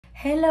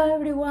Hello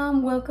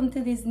everyone, welcome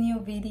to this new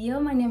video.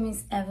 My name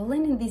is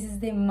Evelyn and this is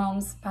the Mom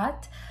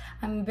Spot.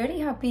 I'm very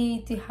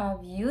happy to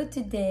have you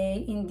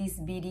today in this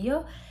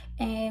video,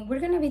 and we're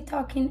gonna be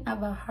talking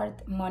about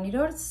heart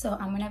monitors. So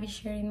I'm gonna be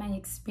sharing my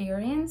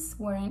experience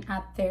wearing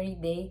a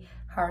 30-day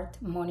heart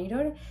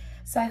monitor.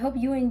 So I hope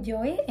you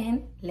enjoy it,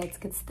 and let's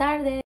get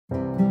started.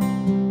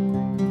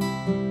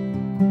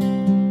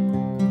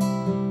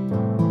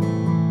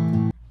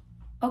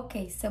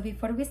 Okay, so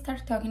before we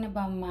start talking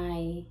about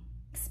my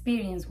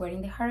experience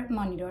wearing the heart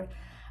monitor,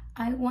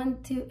 I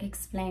want to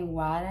explain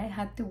why I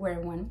had to wear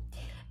one.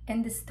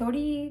 And the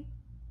story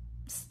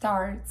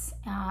starts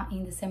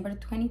in December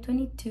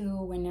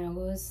 2022 when I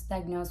was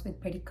diagnosed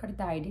with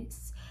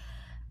pericarditis.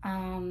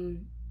 I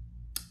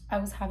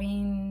was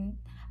having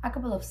a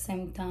couple of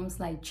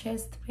symptoms like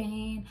chest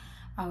pain.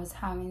 I was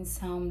having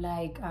some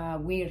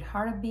weird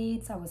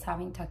heartbeats. I was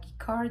having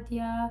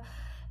tachycardia.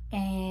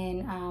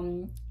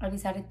 And I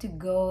decided to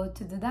go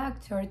to the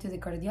doctor, to the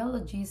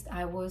cardiologist.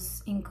 I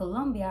was in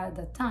Colombia at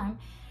that time,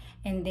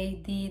 and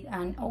they did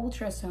an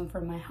ultrasound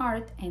for my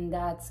heart, and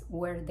that's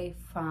where they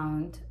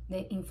found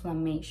the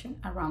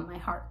inflammation around my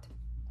heart.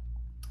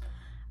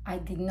 I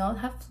did not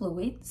have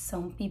fluid.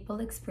 Some people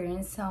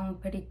experience some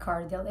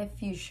pericardial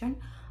effusion,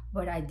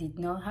 but I did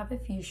not have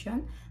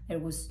effusion. There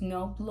was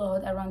no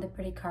blood around the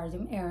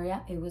pericardium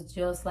area. It was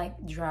just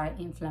like dry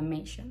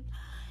inflammation.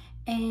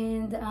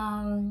 And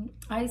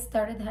I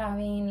started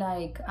having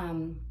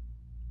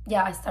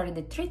I started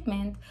the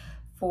treatment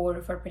for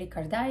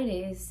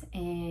pericarditis,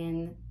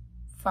 and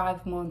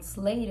 5 months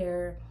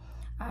later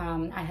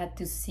I had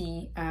to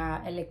see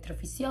an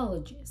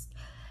electrophysiologist.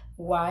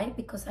 Why?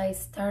 Because I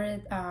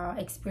started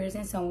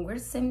experiencing some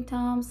weird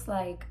symptoms.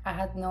 Like, I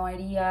had no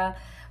idea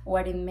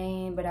what it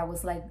meant, but I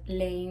was like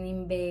laying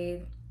in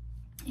bed,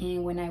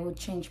 and when I would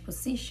change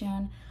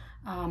position,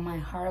 my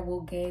heart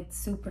will get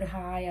super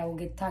high. I will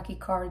get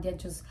tachycardia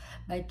just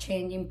by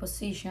changing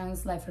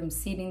positions, like from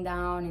sitting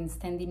down and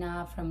standing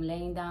up, from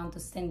laying down to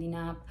standing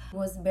up. It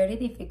was very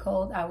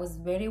difficult. I was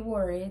very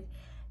worried,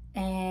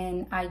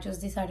 and I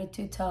just decided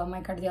to tell my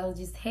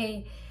cardiologist,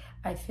 hey,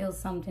 I feel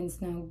something's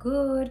not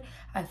good.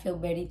 I feel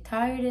very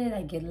tired.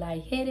 I get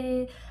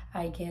lightheaded.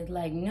 I get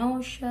like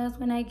nauseous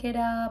when I get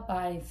up.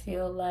 I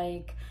feel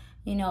like,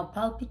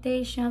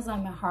 palpitations,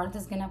 like my heart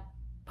is gonna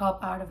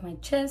pop out of my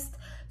chest.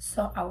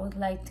 So I would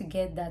like to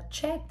get that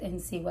checked and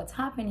see what's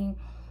happening.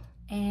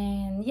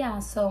 And yeah,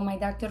 so my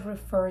doctor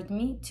referred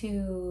me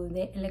to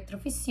the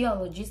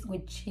electrophysiologist,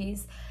 which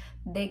is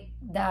the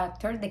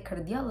doctor, the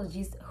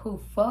cardiologist who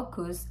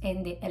focuses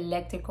in the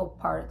electrical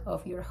part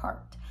of your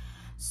heart.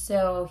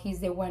 So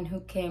he's the one who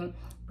can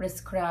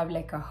prescribe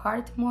like a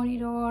heart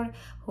monitor,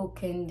 who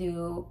can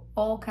do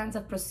all kinds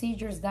of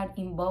procedures that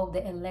involve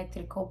the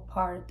electrical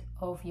part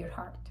of your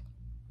heart.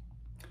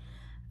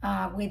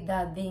 With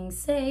that being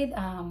said,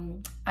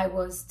 I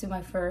was to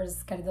my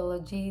first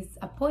cardiologist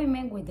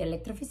appointment with the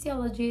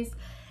electrophysiologist,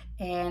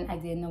 and I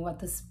didn't know what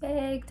to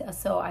expect.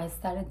 So I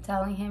started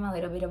telling him a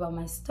little bit about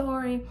my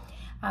story.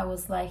 I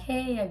was like,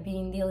 hey, I've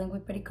been dealing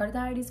with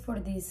pericarditis for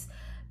this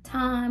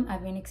time.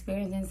 I've been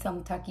experiencing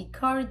some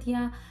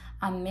tachycardia.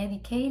 I'm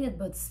medicated,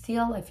 but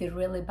still I feel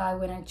really bad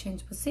when I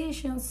change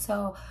positions.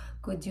 So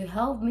could you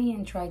help me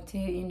and try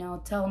to,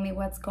 tell me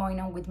what's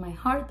going on with my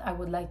heart? I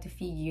would like to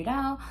figure it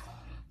out.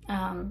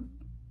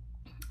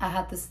 I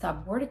had to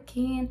stop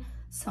working.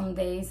 Some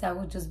days I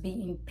would just be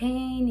in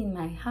pain in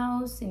my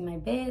house, in my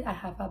bed. I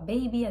have a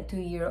baby, a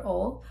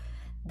 2-year-old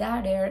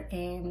daughter,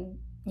 and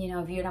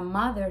if you're a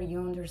mother, you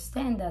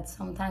understand that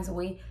sometimes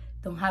we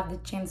don't have the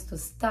chance to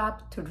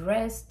stop, to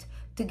rest,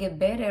 to get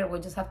better. We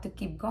just have to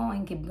keep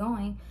going,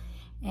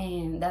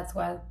 and that's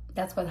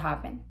what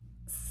happened.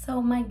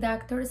 So my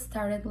doctor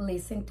started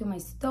listening to my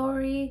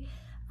story.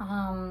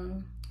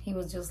 He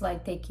was just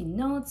like taking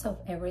notes of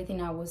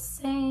everything I was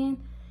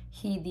saying.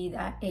 He did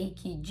an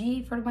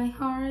EKG for my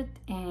heart,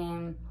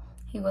 and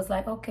he was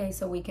like, okay,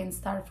 so we can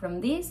start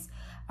from this.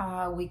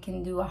 We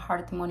can do a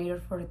heart monitor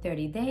for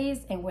 30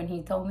 days. And when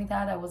he told me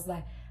that, I was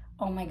like,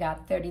 oh my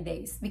God, 30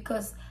 days.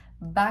 Because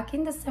back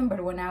in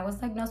December, when I was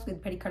diagnosed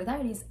with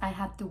pericarditis, I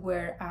had to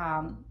wear,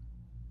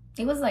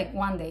 it was like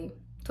one day,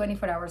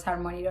 24 hours heart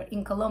monitor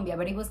in Colombia,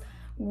 but it was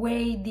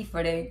way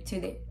different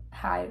to the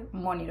heart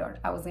monitor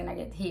I was gonna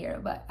get here,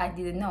 but I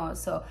didn't know.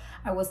 So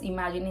I was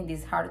imagining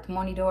this heart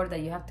monitor that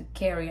you have to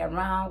carry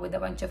around with a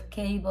bunch of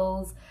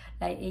cables,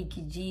 like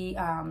EKG,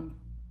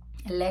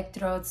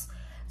 electrodes.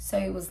 So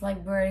it was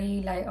like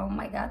very like, oh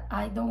my God,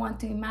 I don't want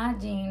to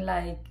imagine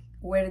like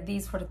wear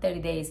this for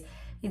 30 days.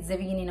 It's the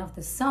beginning of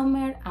the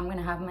summer. I'm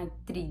gonna have my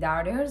 3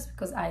 daughters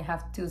because I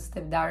have 2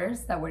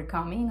 stepdaughters that were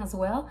coming as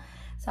well.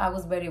 So I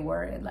was very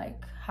worried,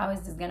 like, how is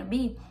this gonna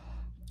be?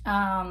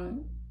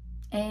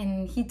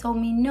 And he told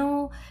me,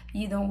 no,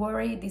 you don't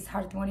worry, this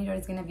heart monitor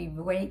is gonna be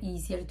way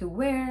easier to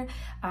wear.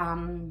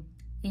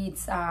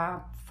 It's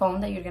a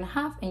phone that you're gonna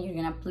have, and you're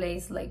gonna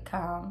place like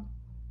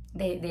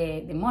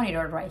the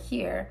monitor right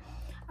here.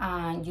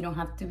 And you don't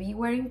have to be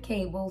wearing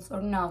cables or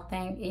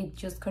nothing. It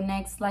just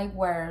connects like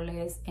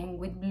wireless and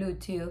with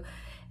Bluetooth.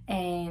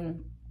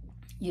 And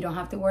You don't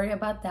have to worry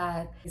about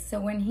that. So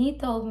when he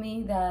told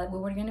me that we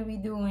were gonna be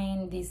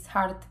doing this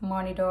heart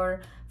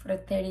monitor for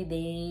 30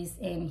 days,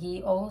 and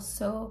he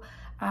also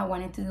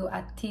wanted to do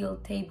a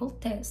tilt table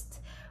test,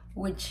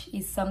 which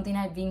is something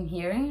I've been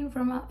hearing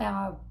from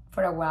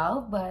for a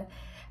while, but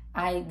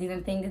I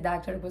didn't think the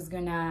doctor was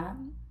gonna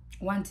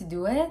want to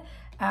do it.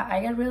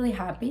 I got really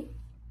happy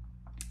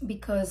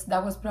because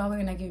that was probably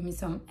gonna give me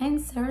some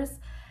answers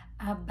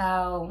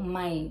about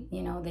my,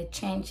 the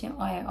change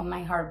on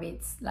my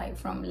heartbeats, like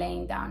from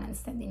laying down and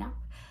standing up.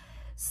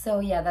 So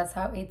yeah, that's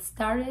how it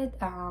started.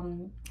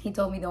 He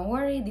told me, don't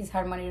worry, this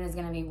heart monitor is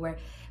gonna be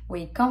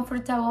way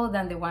comfortable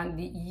than the one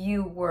that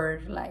you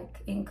were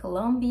like in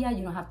Colombia.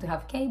 You don't have to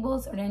have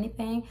cables or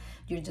anything.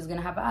 You're just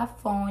gonna have a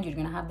phone. You're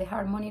gonna have the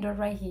heart monitor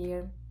right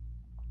here.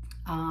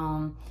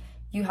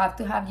 You have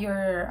to have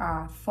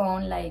your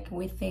phone like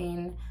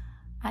within,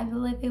 I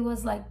believe it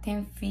was like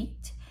 10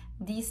 feet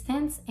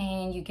distance,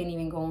 and you can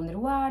even go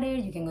underwater,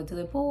 you can go to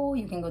the pool,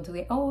 you can go to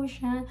the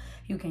ocean,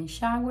 you can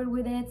shower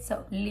with it.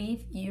 So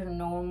live your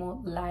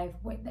normal life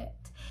with it.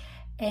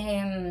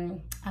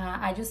 And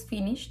I just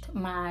finished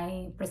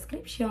my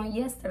prescription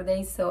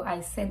yesterday, so I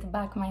sent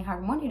back my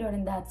heart monitor,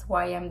 and that's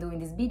why I'm doing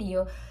this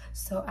video,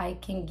 so I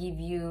can give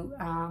you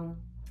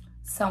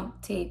some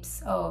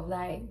tips of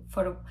like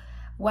for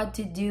what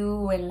to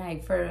do, and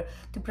like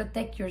to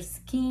protect your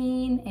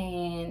skin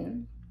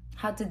and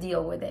how to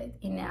deal with it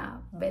in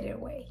a better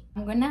way.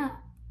 I'm gonna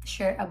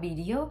share a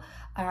video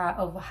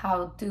of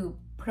how to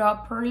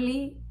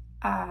properly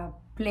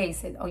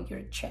place it on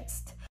your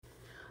chest.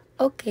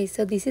 Okay,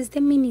 so this is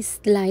the mini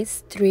slide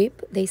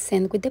strip they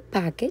sent with the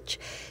package.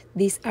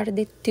 These are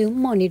the 2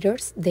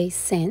 monitors they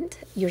sent.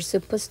 You're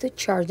supposed to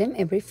charge them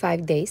every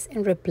 5 days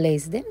and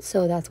replace them,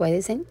 so that's why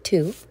they sent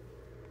 2.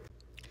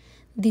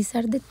 These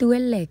are the 2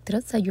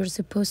 electrodes that you're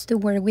supposed to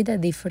wear with a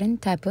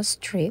different type of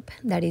strip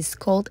that is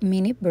called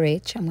mini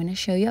bridge. I'm going to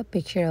show you a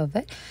picture of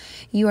it.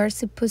 You are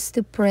supposed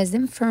to press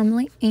them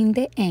firmly in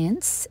the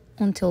ends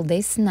until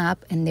they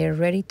snap and they're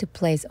ready to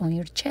place on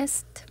your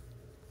chest.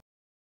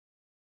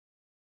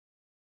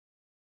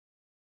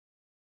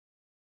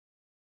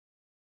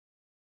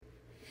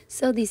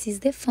 So this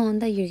is the phone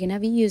that you're gonna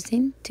be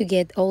using to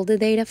get all the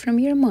data from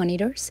your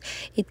monitors.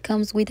 It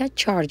comes with a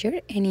charger,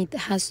 and it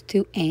has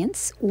 2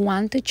 ends,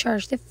 one to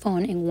charge the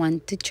phone and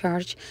one to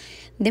charge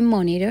the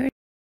monitor.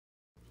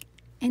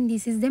 And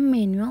this is the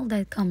manual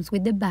that comes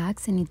with the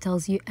bags, and it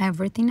tells you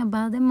everything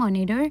about the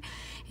monitor,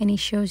 and it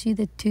shows you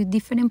the 2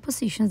 different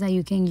positions that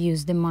you can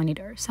use the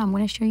monitor. So I'm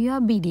gonna show you a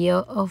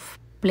video of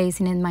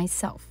placing it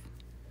myself.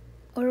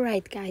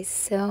 Alright guys,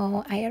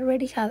 so I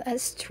already had a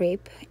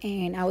strip,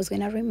 and I was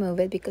gonna remove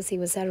it because it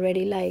was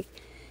already like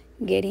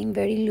getting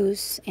very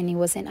loose and it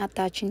wasn't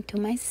attaching to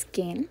my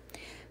skin.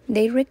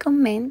 They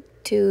recommend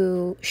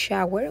to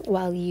shower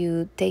while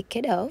you take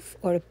it off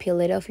or peel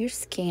it off your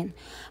skin,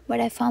 but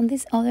I found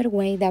this other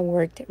way that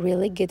worked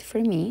really good for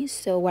me.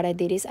 So what I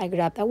did is I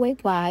grabbed a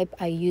wet wipe,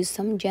 I used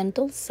some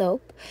gentle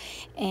soap,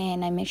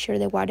 and I made sure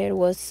the water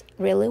was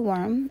really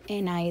warm,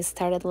 and I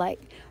started like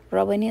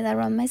rubbing it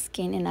around my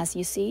skin, and as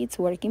you see, it's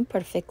working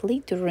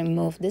perfectly to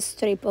remove the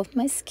strip of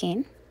my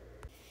skin.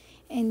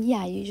 And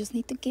yeah, you just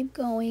need to keep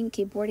going,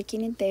 keep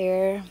working it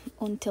there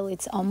until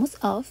it's almost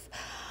off.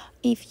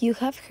 If you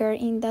have hair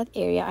in that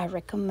area, I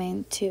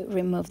recommend to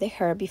remove the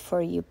hair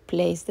before you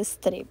place the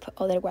strip,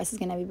 otherwise it's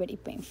gonna be very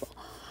painful.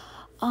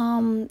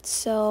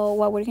 So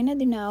what we're gonna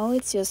do now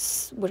is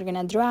just we're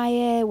gonna dry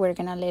it, we're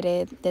gonna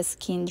let the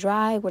skin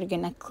dry, we're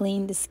gonna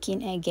clean the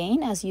skin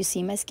again. As you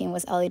see, my skin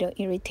was a little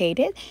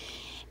irritated,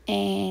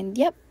 and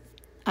yep,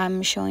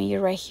 I'm showing you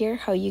right here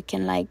how you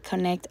can like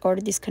connect or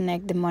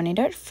disconnect the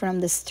monitor from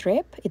the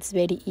strip. It's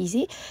very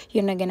easy.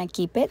 You're not gonna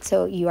keep it,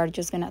 so you are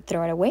just gonna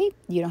throw it away.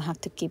 You don't have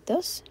to keep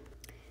those.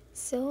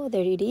 So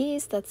there it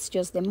is. That's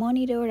just the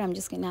monitor. I'm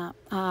just gonna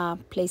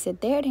place it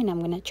there, and I'm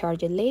gonna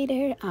charge it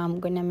later. I'm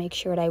gonna make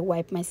sure I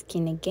wipe my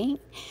skin again.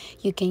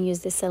 You can use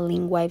the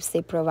saline wipes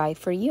they provide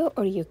for you,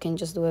 or you can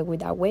just do it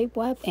with a wet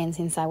wipe. And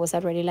since I was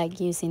already like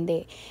using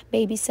the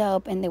baby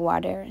soap and the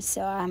water,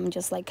 so I'm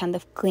just like kind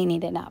of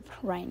cleaning it up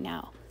right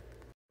now.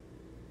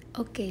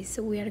 Okay,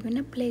 so we are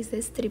gonna place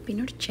the strip in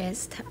our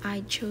chest.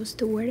 I chose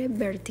to wear it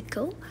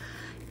vertical,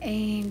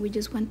 and we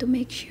just want to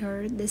make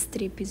sure the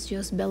strip is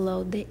just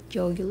below the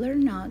jugular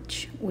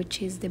notch,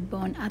 which is the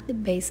bone at the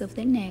base of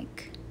the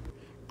neck,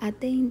 at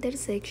the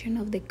intersection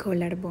of the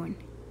collarbone.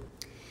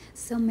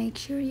 So make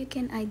sure you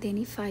can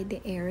identify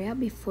the area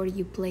before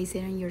you place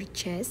it on your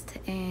chest.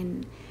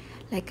 And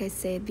like I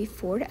said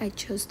before, I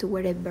chose to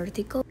wear it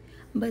vertical,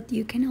 but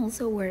you can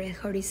also wear it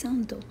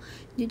horizontal.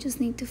 You just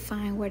need to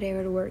find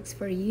whatever works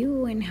for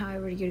you and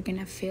however you're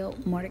gonna feel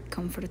more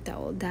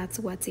comfortable. That's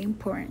what's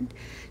important.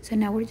 So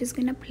now we're just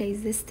gonna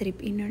place the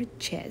strip in our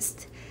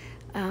chest.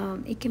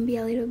 It can be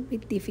a little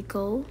bit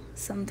difficult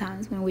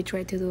sometimes when we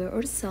try to do it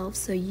ourselves,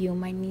 so you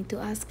might need to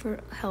ask for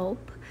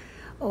help,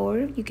 or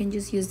you can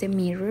just use the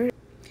mirror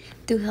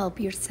to help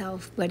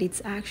yourself. But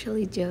it's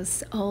actually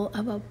just all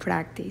about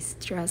practice.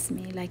 Trust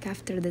me, like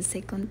after the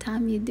second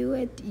time you do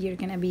it, you're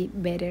gonna be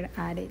better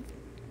at it.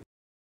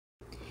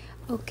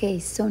 Okay,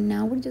 so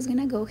now we're just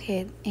gonna go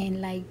ahead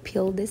and like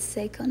peel the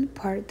second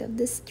part of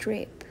the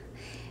strip,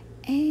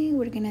 and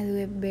we're gonna do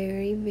it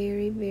very,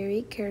 very,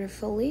 very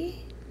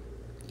carefully,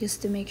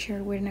 just to make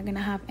sure we're not gonna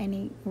have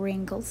any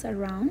wrinkles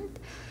around.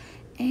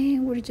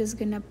 And we're just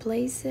gonna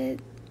place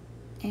it,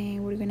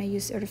 and we're gonna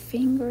use our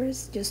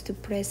fingers just to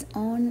press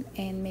on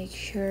and make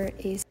sure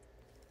it's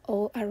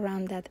all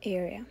around that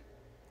area.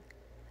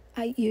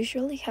 I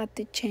usually have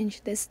to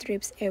change the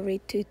strips every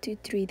 2 to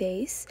 3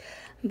 days,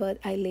 but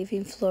I live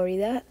in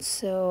Florida,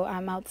 so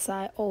I'm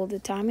outside all the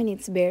time and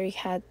it's very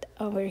hot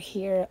over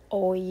here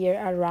all year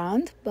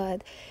around.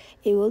 But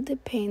it will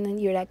depend on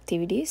your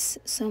activities.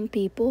 Some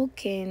people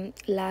can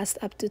last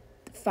up to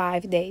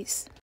 5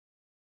 days.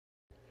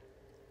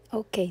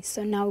 Okay,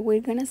 so now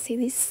we're gonna see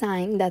this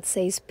sign that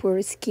says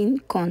poor skin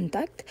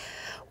contact.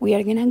 We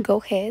are gonna go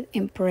ahead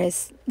and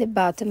press the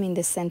button in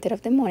the center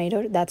of the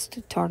monitor, that's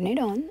to turn it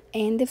on,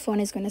 and the phone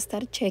is gonna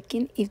start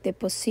checking if the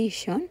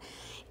position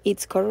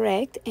is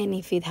correct and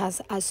if it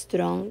has a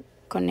strong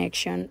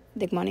connection,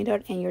 the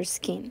monitor and your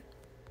skin.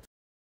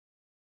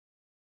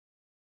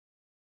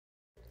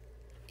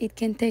 It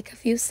can take a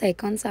few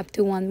seconds, up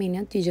to 1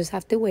 minute. You just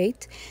have to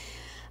wait.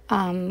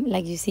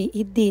 Like you see,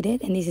 it did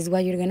it, and this is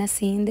what you're gonna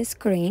see in the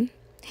screen.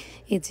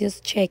 It's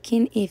just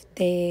checking if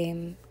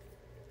the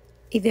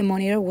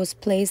monitor was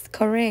placed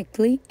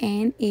correctly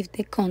and if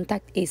the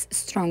contact is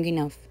strong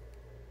enough.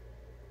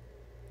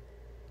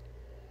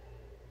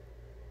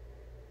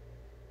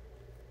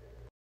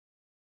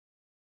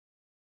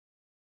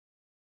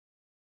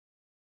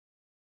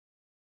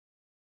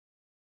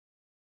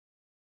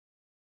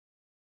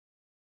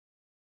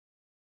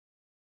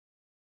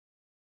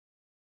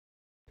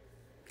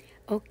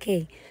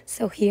 Okay,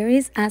 so here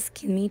is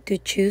asking me to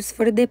choose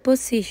for the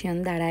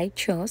position that I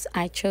chose.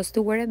 I chose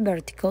to wear it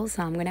vertical,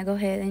 so I'm gonna go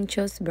ahead and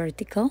choose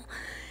vertical.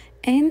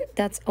 And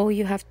that's all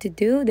you have to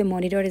do. The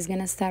monitor is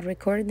gonna start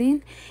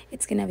recording.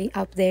 It's gonna be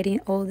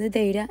updating all the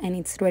data and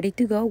it's ready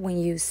to go when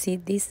you see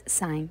this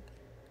sign.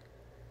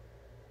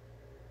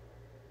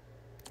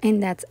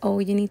 And that's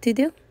all you need to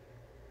do.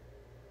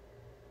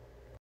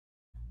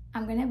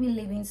 I'm gonna be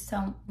leaving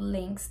some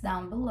links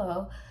down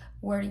below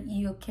where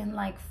you can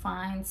like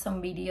find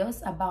some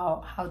videos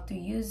about how to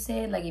use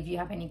it, like if you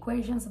have any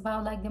questions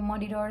about like the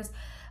monitors,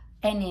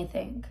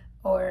 anything,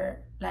 or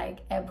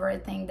like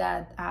everything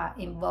that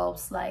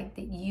involves like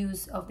the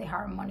use of the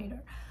heart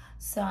monitor.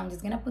 So I'm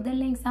just gonna put the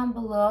links down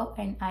below,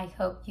 and I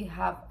hope you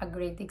have a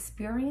great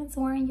experience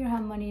wearing your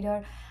heart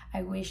monitor.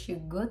 I wish you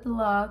good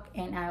luck,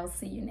 and I'll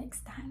see you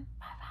next time.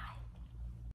 Bye.